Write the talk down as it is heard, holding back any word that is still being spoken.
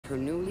her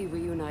newly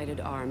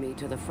reunited army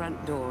to the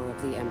front door of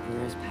the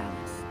Emperor's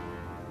palace.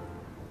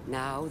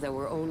 Now there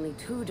were only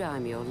two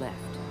daimyo left,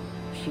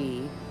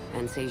 she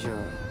and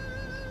Seijuro.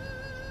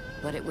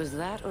 But it was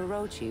that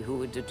Orochi who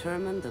would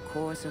determine the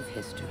course of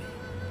history.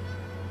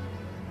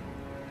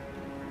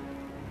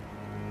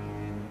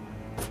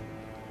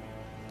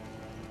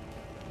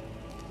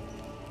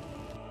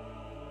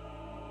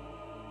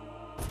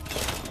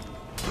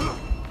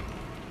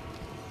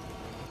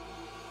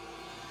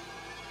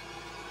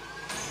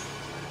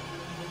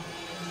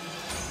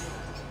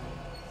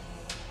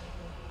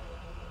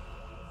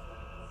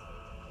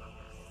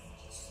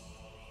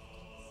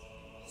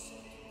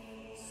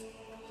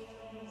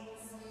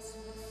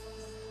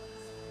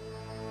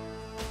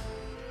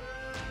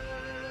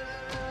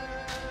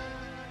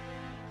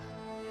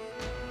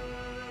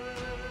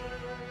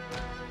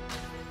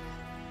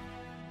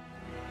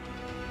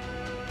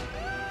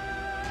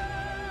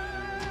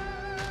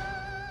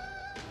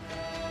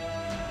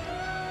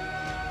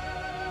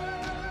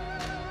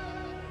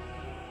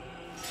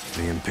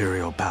 The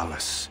Imperial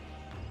Palace.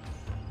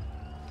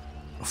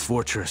 A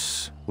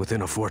fortress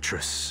within a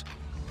fortress.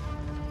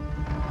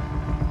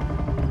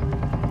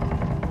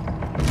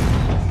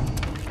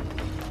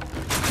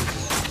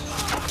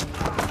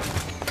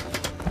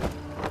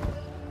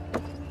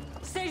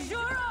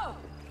 Seijuro!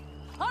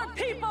 Our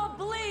people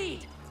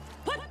bleed!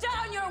 Put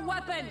down your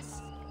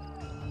weapons!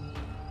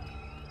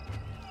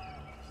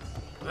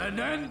 Then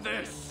end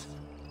this,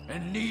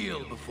 and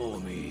kneel before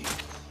me.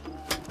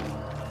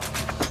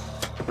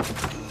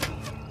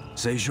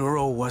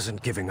 Seijuro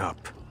wasn't giving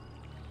up,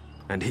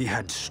 and he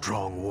had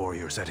strong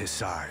warriors at his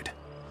side.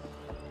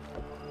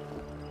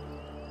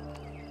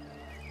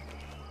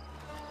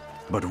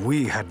 But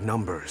we had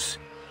numbers.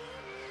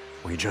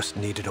 We just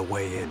needed a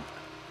way in.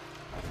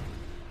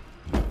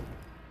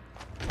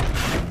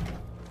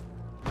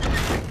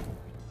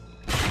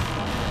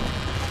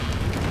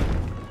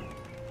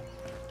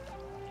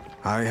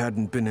 I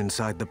hadn't been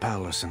inside the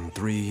palace in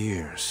 3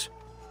 years.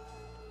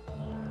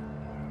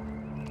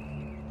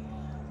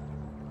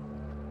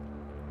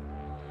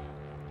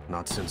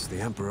 Not since the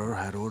Emperor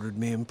had ordered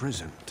me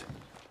imprisoned.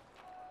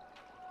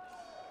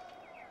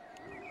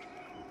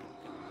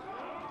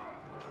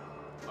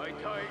 My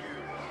tiger,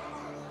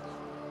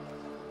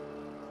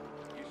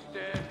 you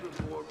stand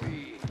before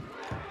me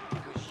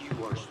because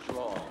you are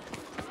strong.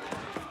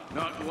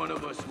 Not one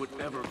of us would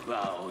ever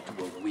bow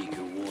to a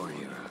weaker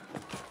warrior.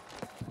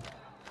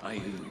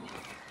 Ayu.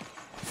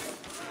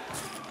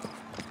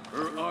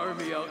 Her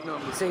army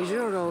outnumbered.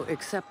 Seijuro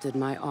accepted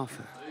my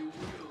offer.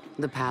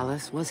 The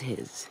palace was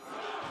his.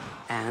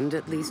 And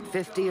at least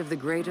 50 of the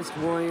greatest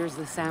warriors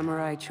the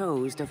samurai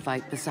chose to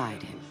fight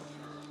beside him.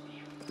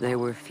 They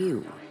were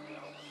few,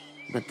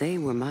 but they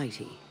were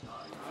mighty.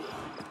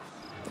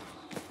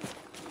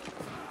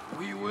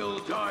 We will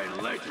die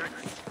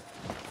legends.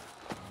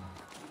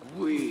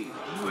 We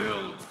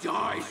will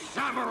die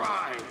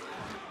samurai.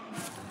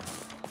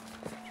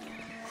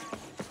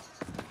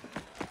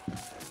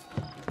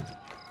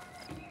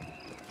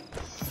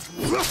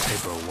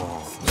 Paper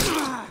wall.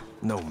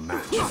 No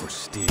match for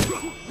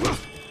steel.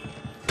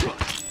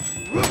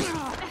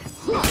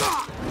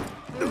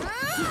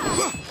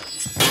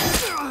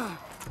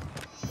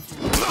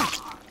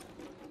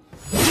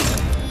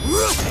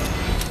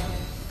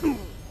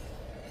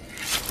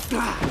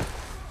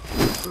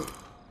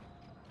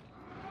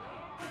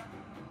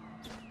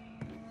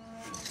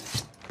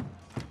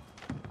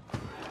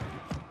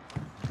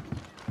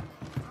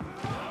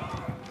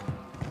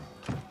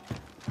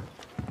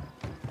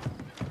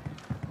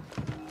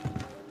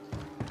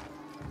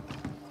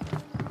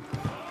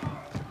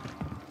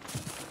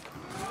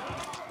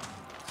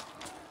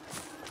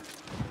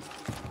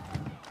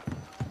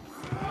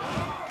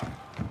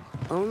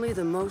 Only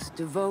the most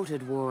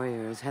devoted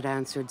warriors had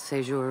answered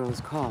Seijuro's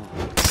call.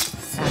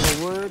 At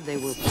a word, they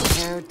were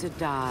prepared to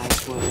die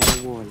for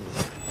their warlord.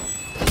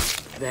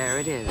 There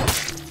it is,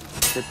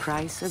 the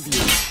price of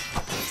youth.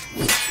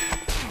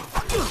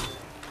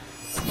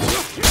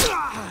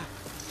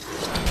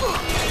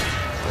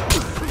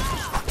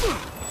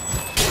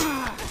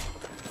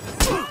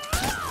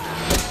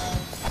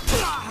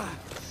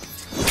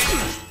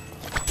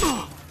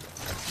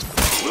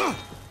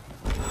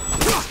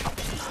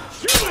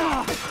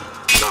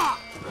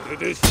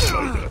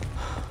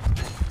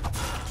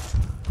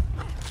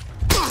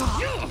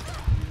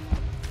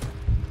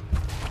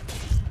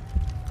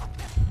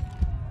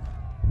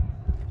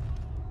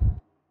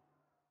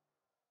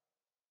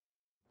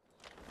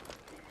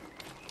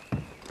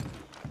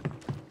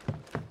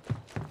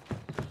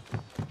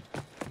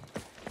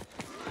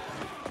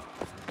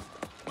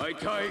 My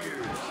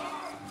tigers.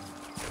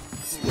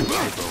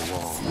 Paper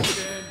wall.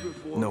 Stand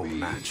before No me.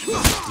 match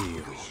for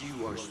steel.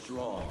 You are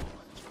strong.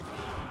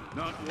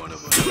 Not one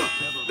of us will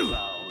ever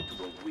bow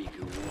to a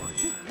weaker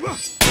warrior.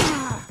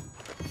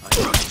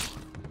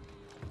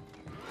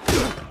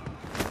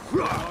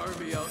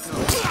 Army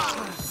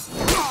outnumbered.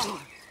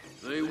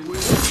 They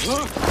will.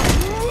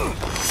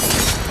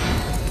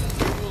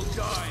 You will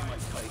die, my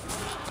tiger.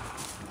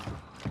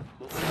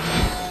 But we will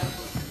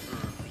never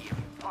turn the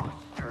impossible.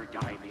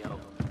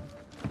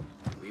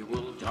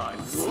 I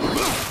warn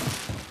you.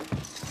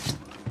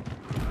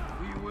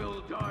 We will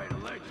die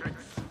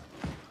legends.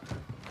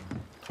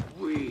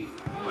 We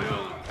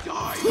will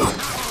die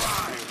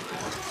samurai.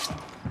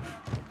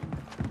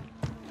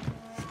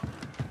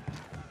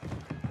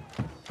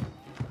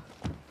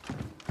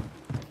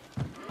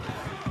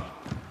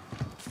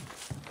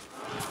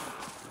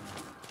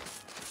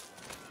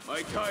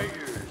 My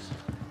tigers,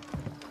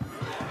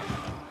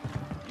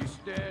 you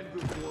stand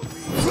before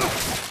me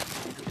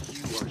because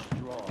you are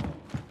strong.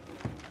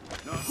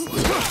 Not one who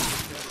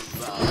never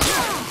vowed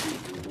to be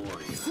the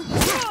warrior.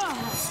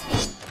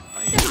 I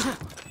know.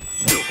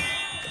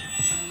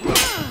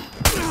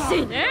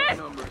 Sinner!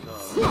 Numbers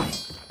are.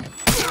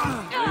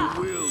 They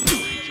will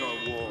reach our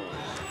walls.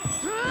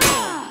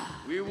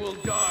 We will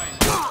die,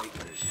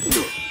 tigers.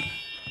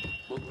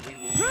 But we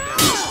will never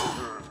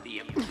serve the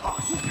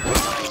imposter,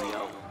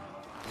 Daimyo.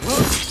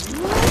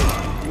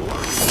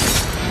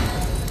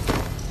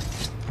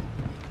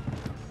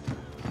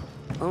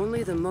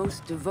 Only the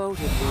most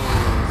devoted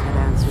warriors had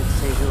answered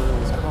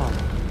Seijuro's call.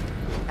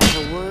 At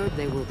the word,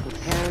 they were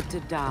prepared to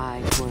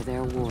die for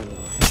their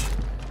warlord.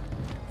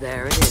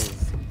 There it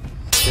is,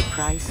 the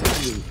price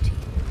of unity.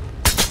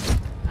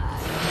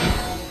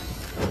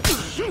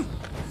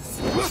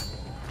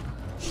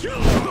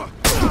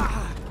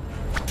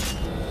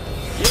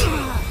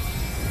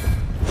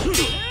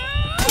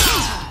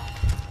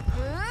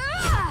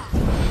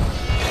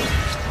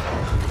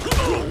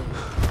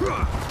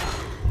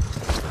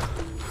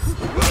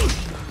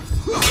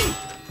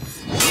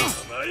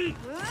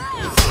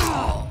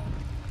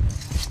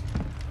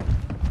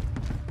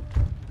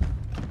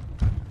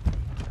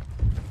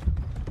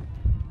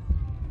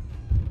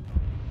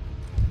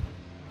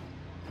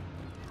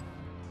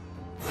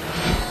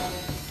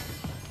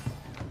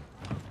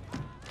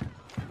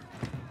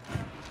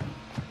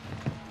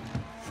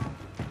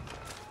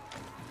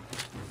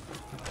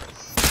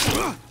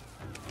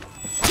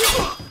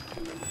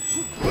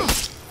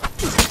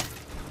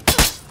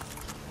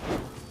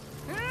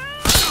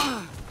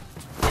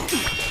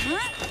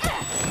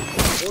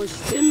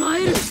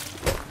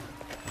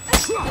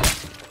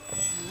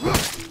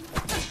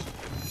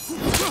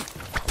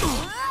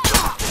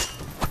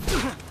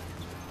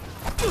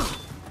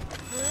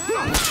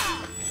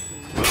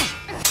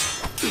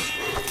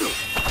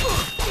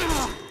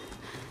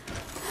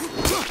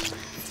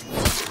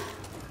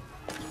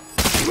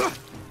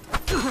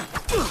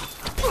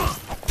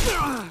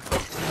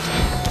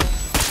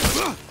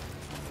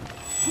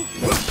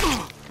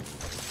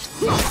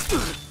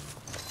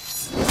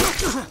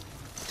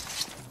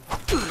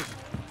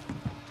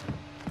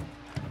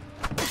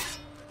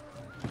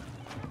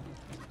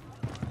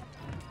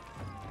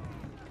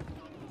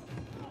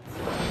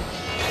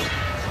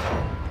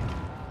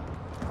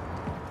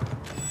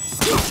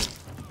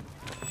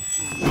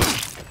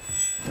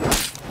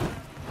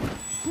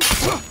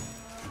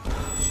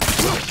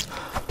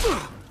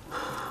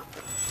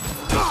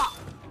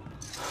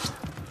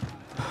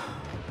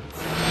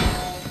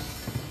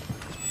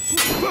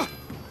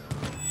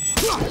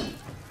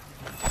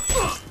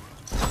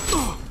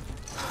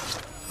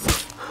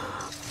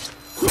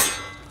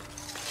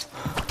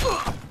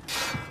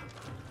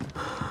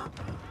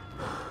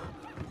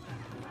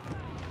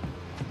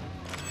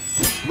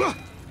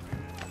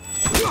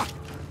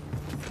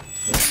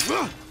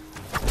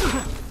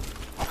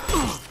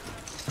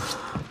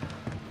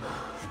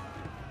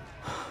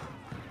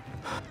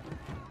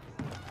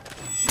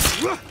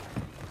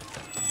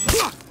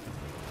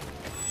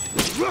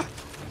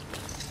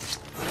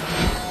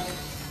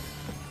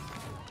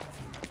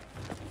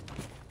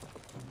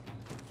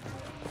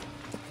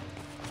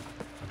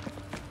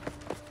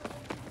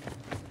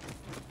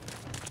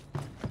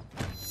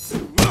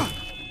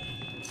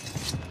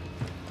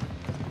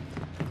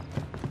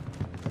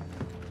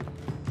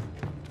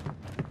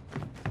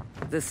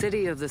 The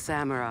city of the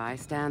samurai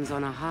stands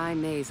on a high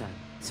mesa,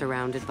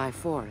 surrounded by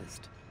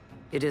forest.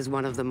 It is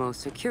one of the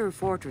most secure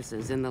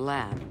fortresses in the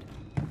land.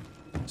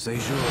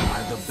 Seijuro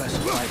had the best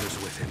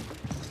fighters with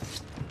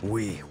him.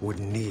 We would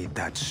need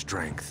that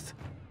strength.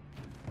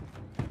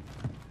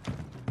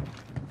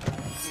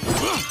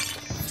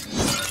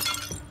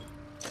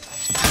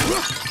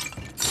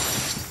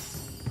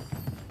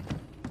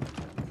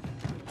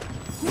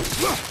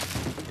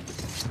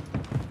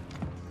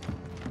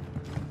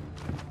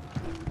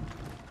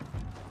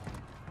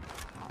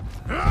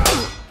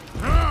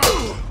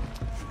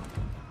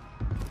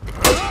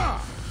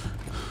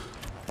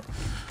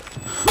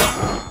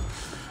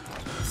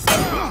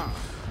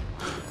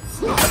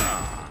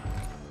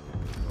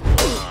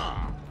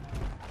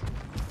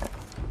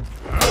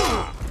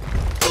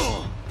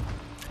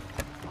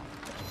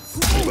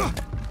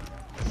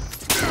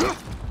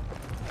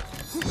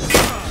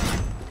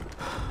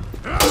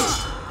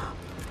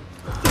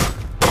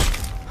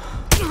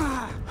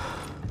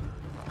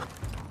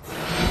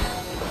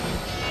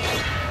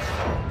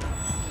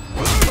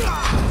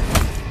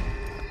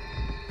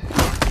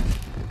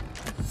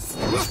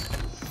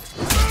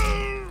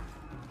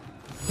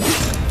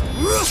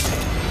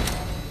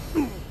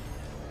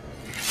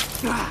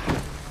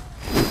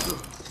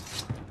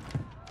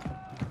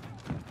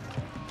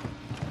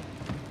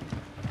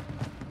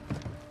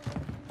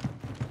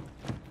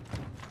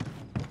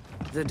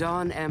 The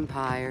Dawn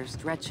Empire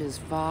stretches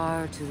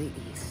far to the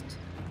east.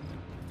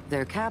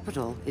 Their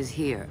capital is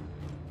here,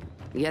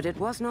 yet it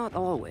was not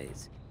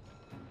always.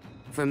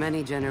 For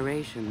many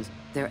generations,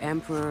 their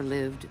emperor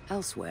lived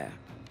elsewhere.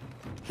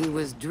 He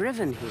was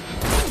driven here.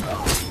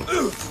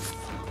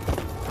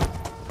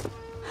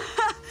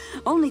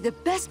 Only the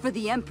best for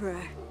the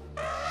Emperor.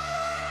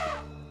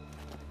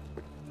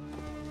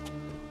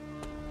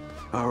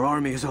 Our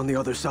army is on the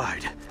other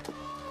side.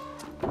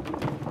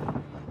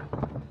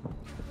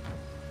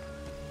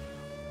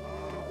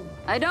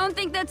 I don't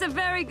think that's a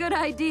very good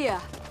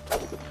idea.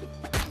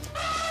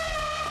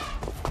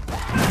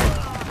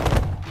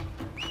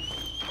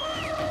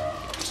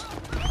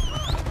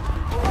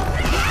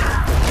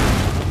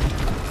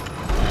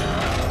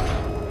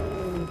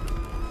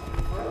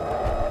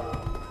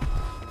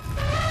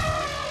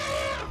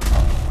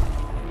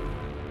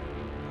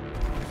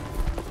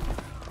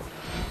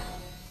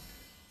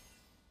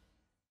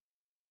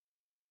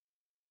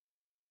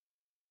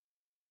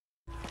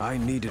 I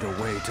needed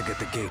a way to get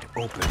the gate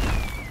open.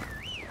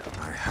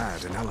 I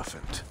had an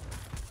elephant.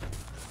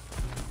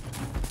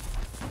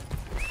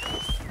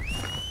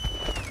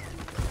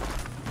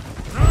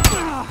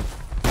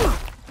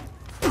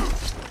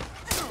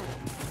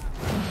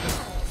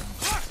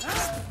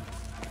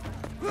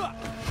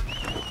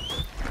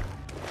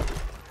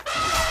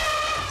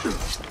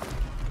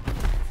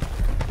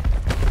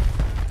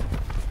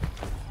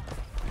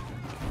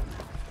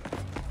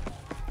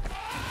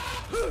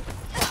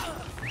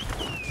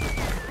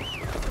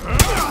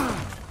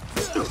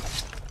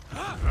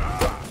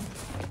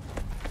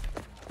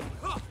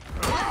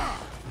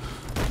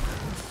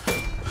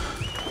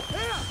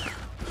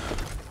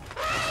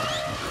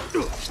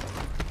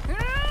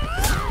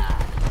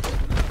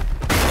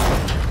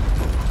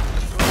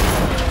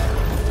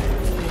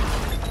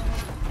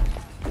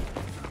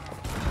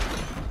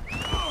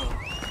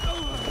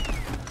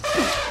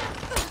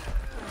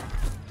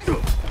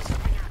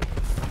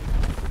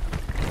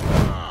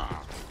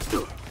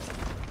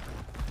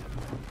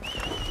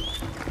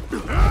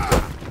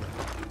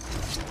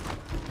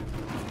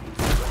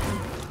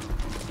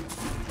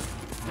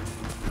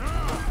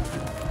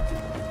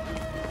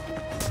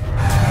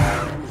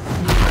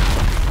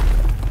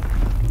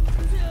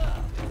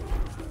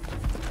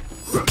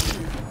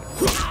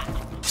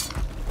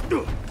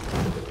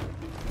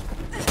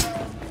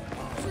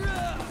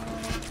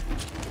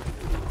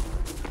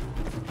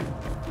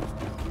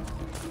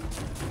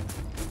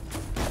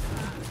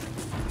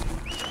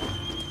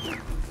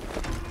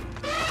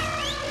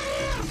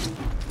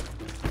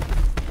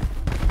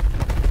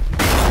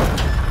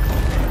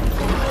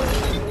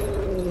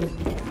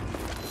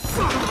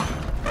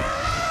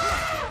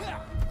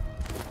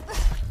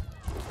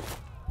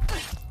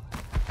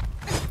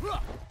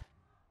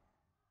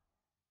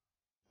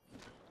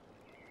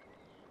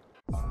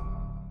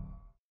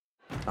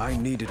 I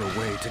needed a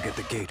way to get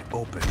the gate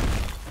open.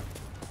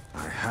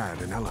 I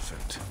had an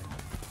elephant.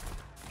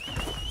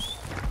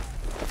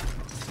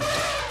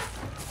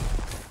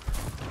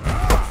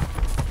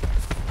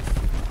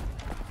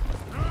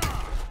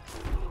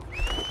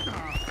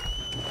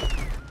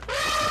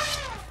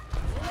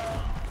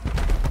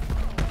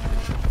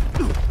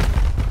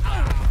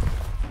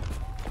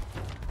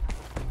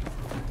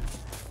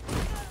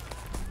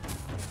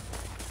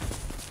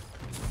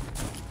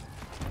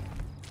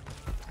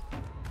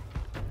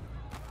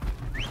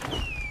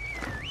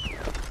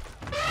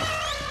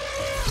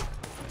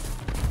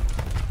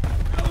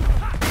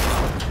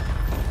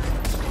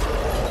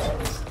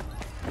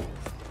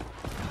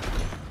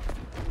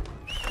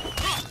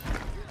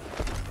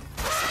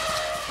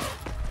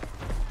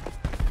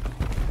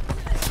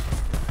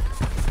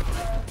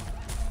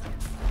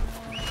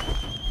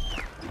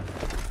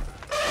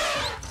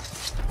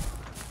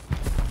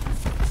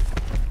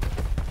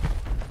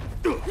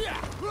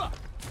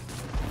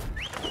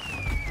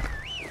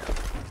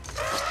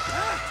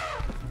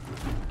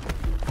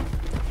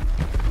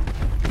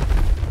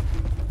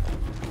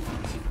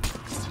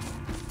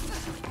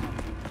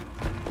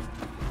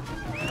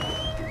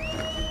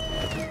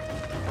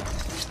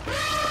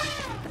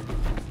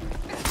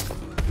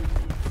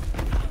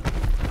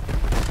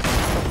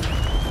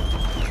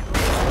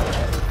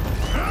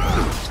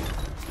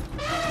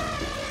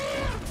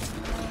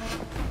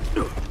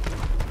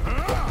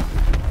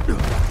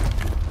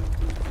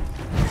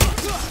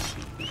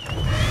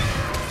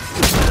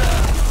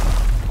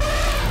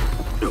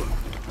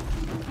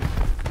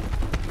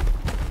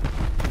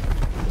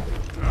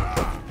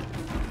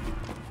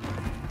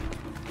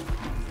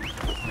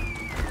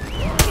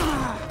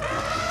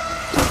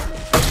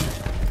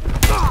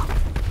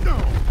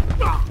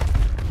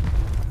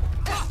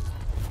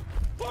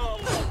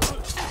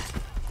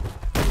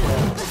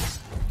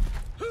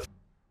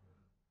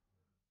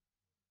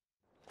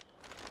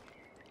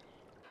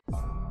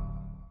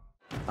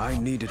 I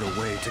needed a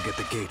way to get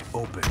the gate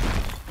open.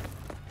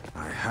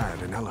 I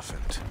had an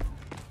elephant.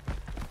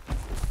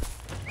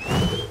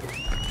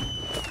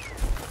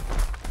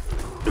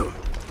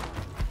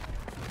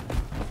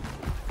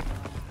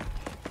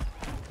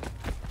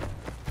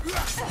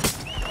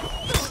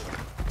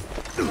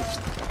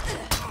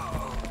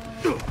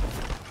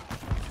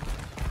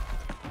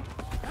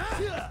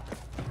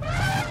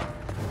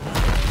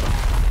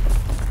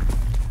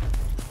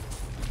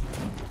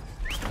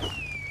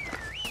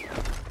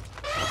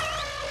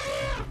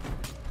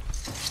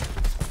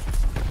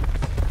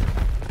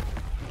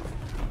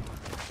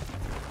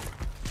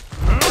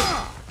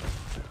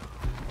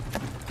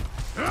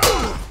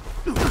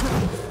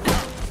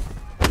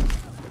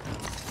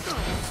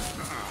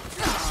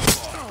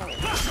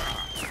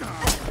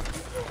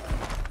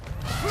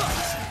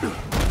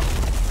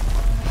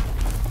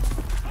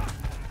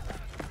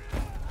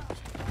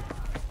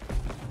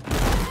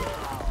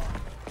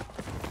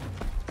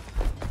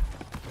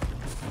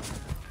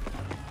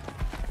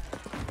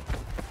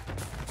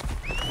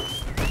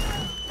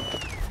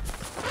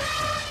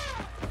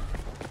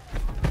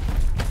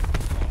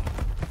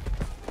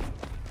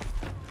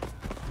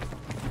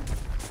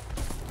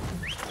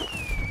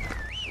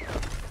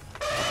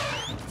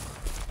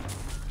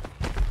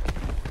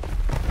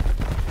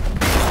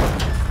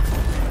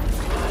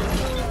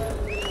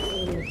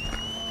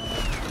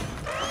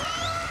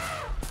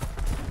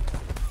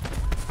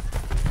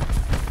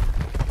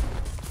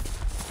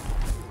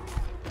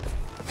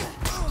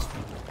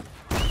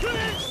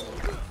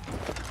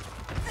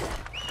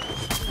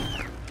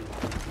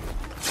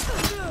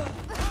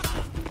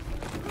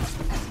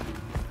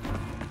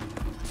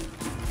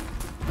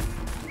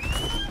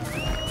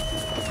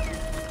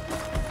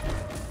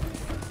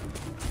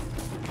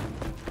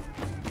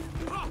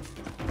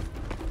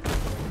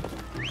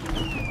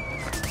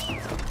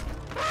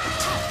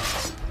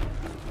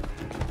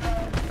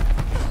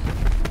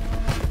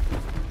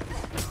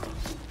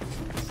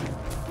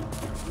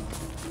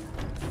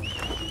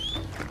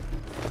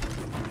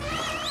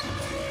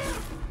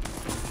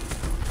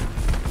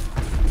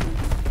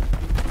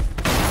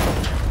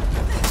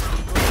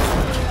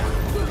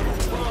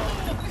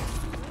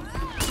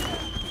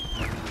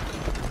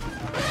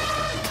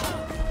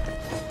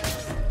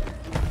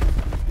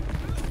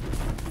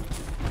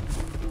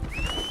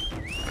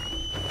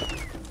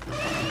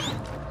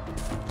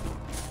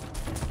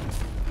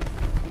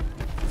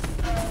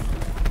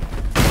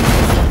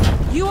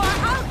 You are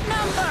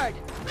outnumbered!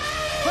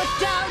 Put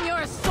down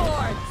your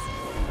swords!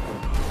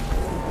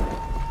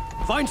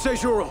 Find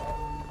Seijuro!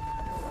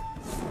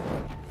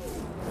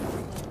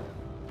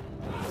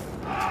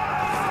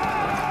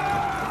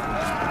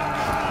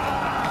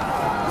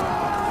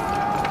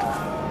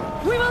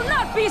 We will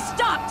not be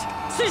stopped!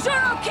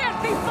 Seijuro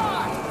can't be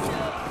far!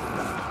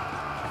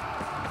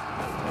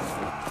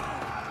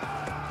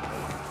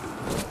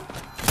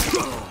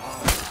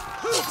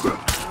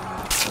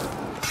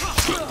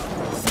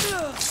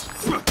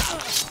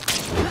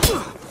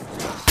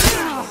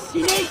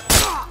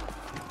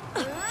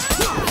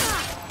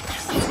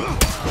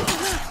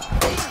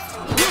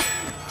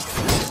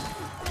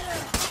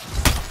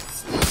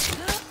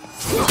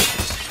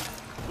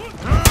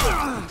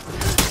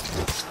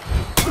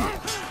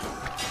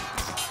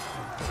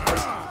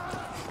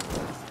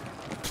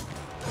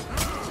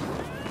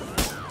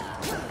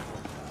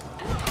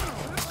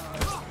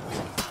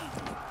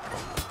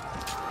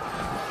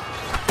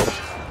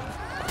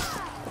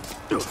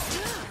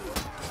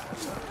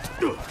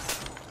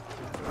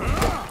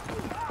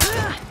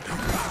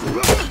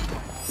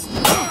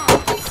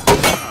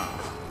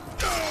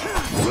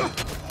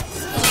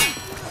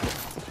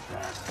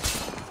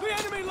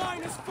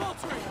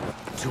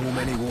 Too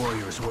many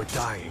warriors were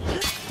dying.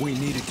 We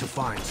needed to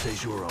find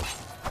Seijuro.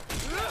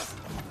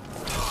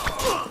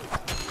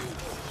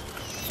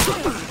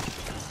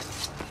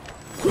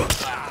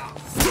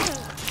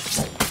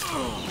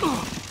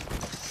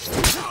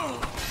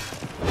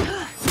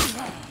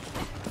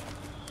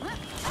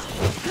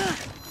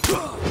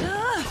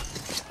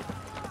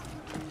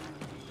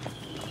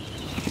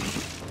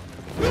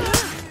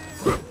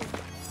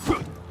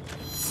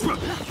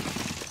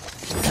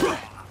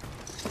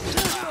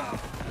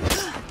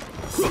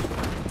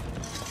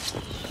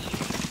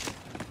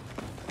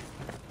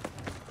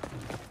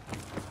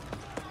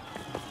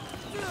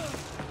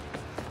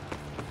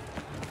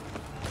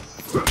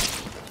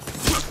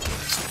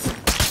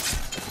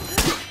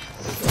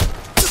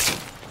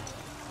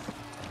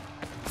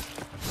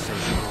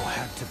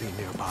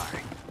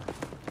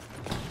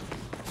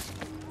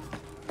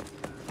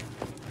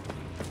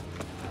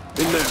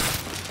 In there.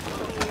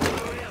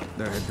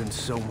 There had been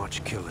so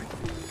much killing.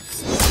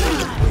 We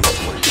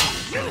were not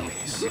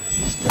enemies.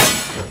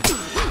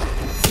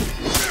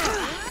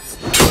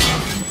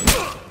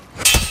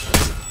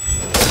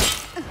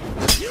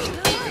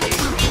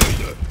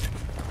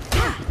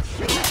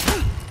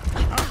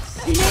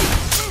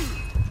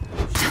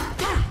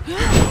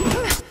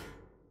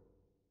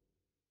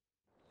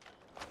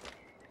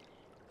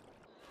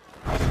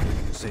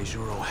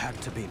 Seijuro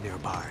had to be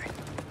nearby.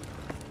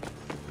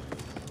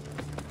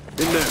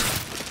 In there.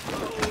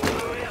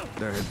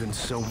 There had been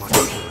so much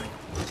killing.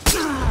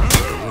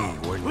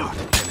 We were not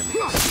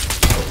enemies.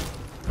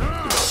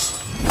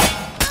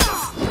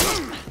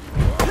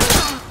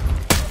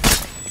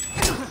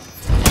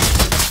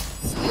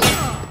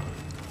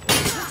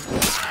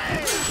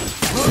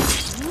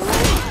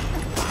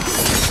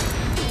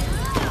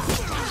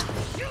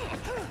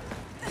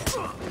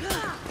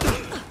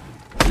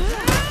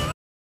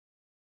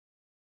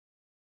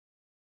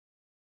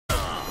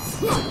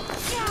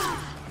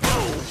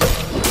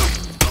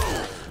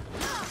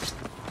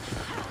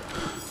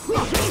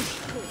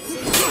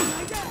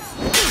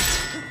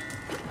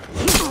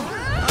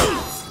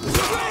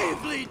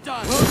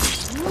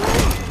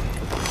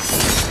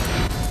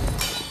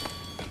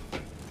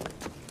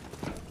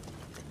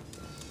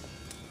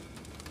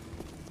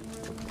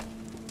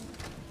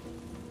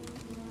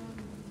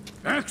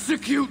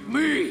 Execute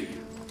me!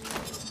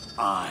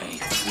 I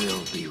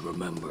will be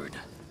remembered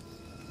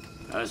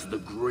as the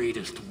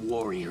greatest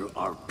warrior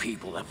our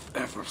people have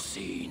ever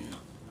seen.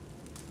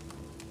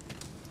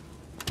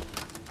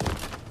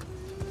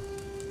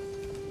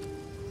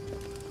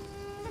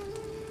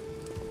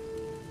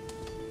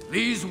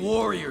 These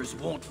warriors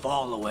won't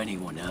follow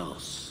anyone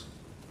else.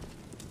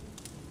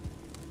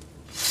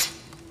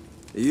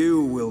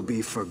 You will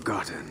be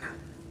forgotten.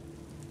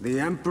 The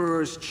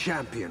Emperor's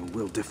champion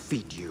will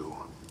defeat you.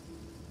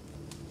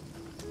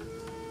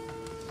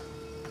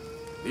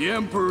 The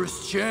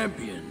Emperor's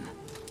champion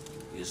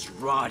is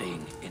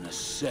rotting in a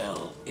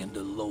cell in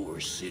the lower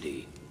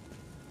city.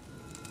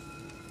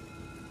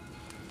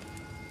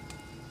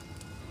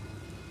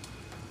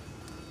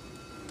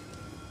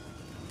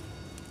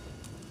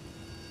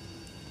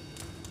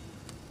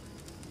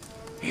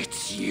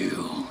 It's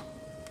you.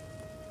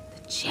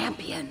 The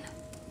champion.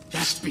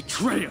 That's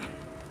betrayer.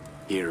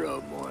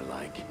 Hero, more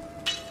like.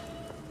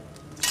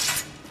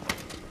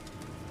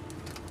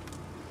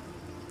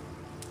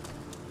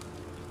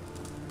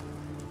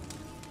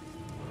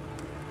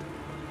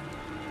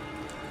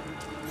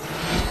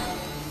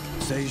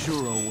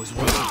 Seijuro was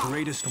one of the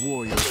greatest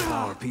warriors of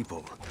our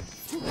people.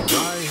 And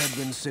I had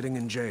been sitting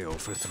in jail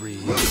for 3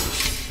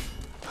 years.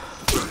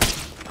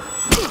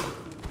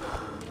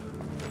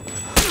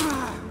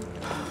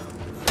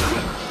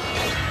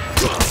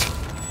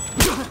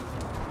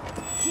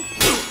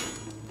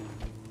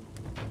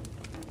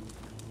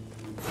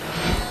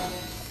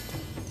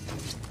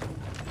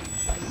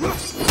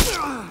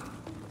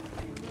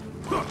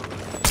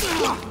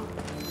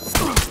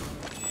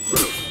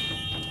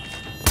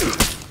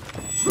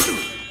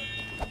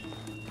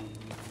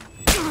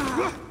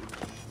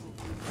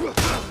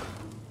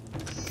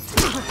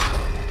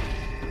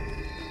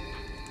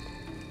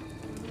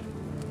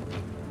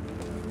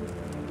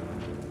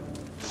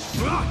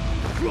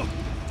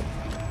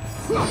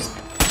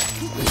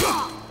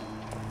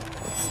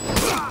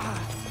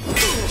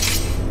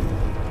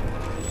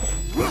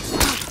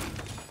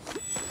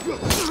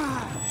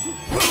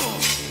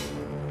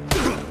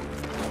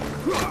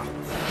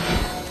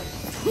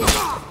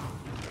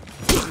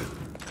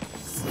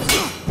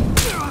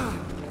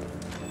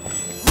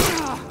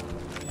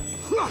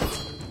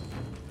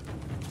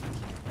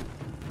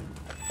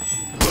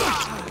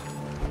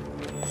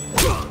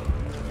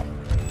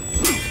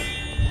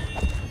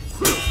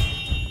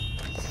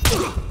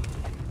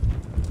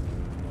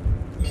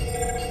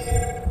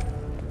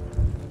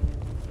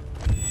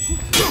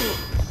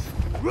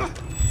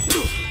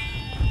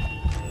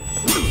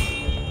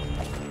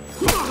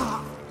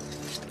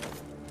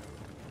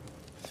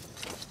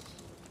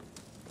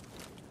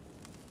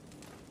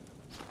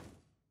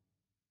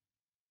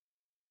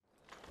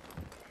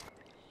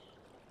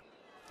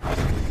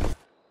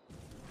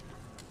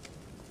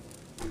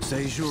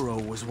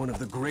 Seijuro was one of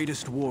the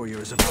greatest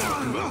warriors of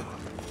our people.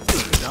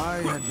 And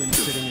I had been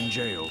sitting in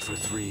jail for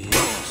 3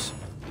 years.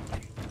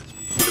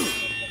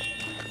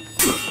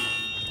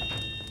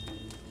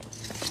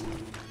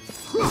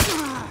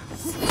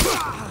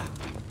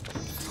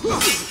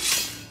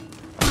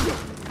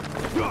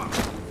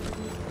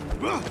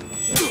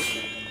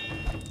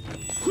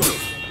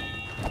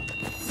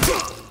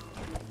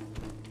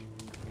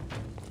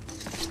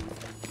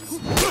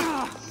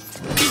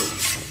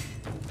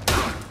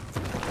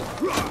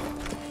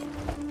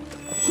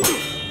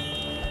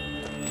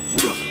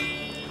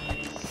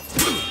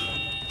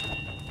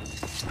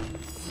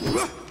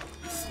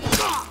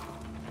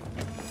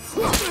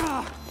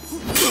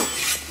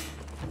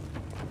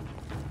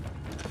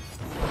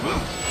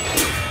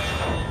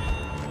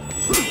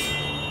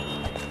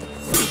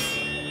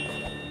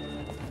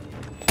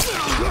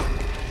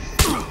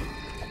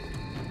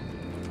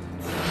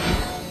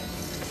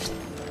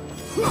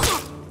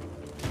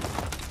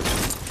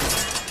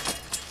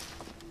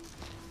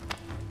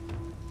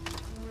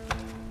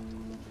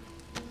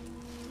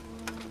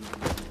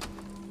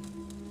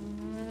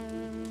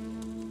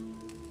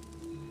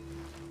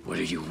 What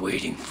are you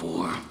waiting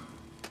for?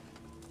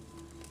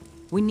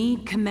 We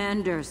need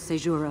Commander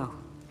Seijuro.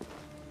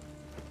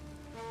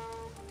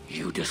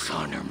 You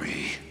dishonor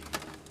me.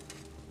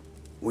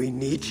 We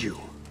need you.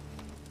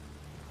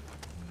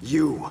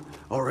 You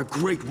are a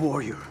great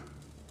warrior.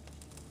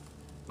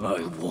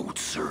 I won't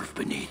serve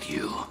beneath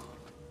you.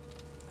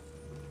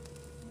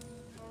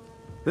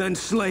 Then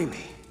slay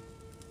me.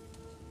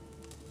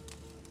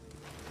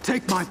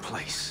 Take my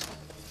place.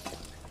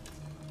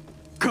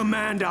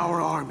 Command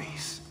our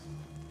armies.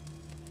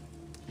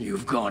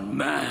 You've gone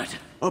mad.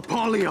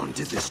 Apollyon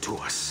did this to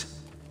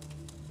us.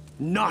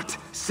 Not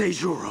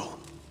Seijuro.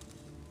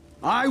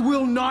 I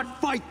will not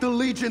fight the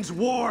Legion's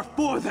war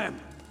for them!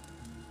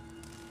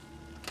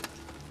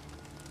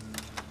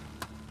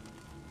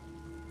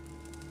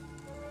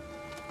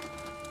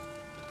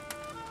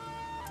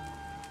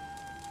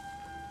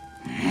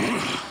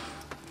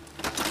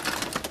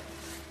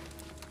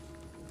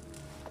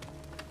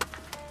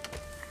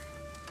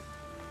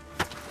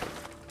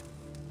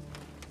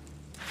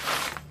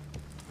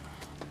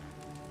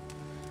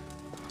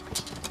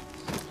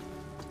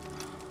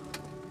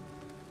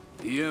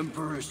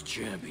 Emperor's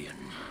champion.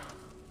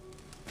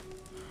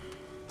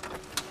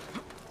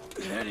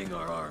 Heading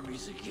our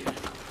armies again.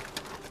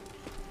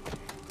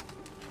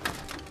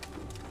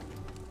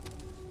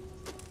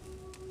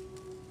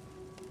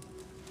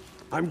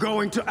 I'm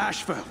going to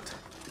Ashfeld.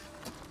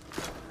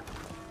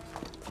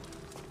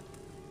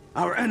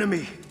 Our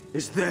enemy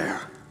is there.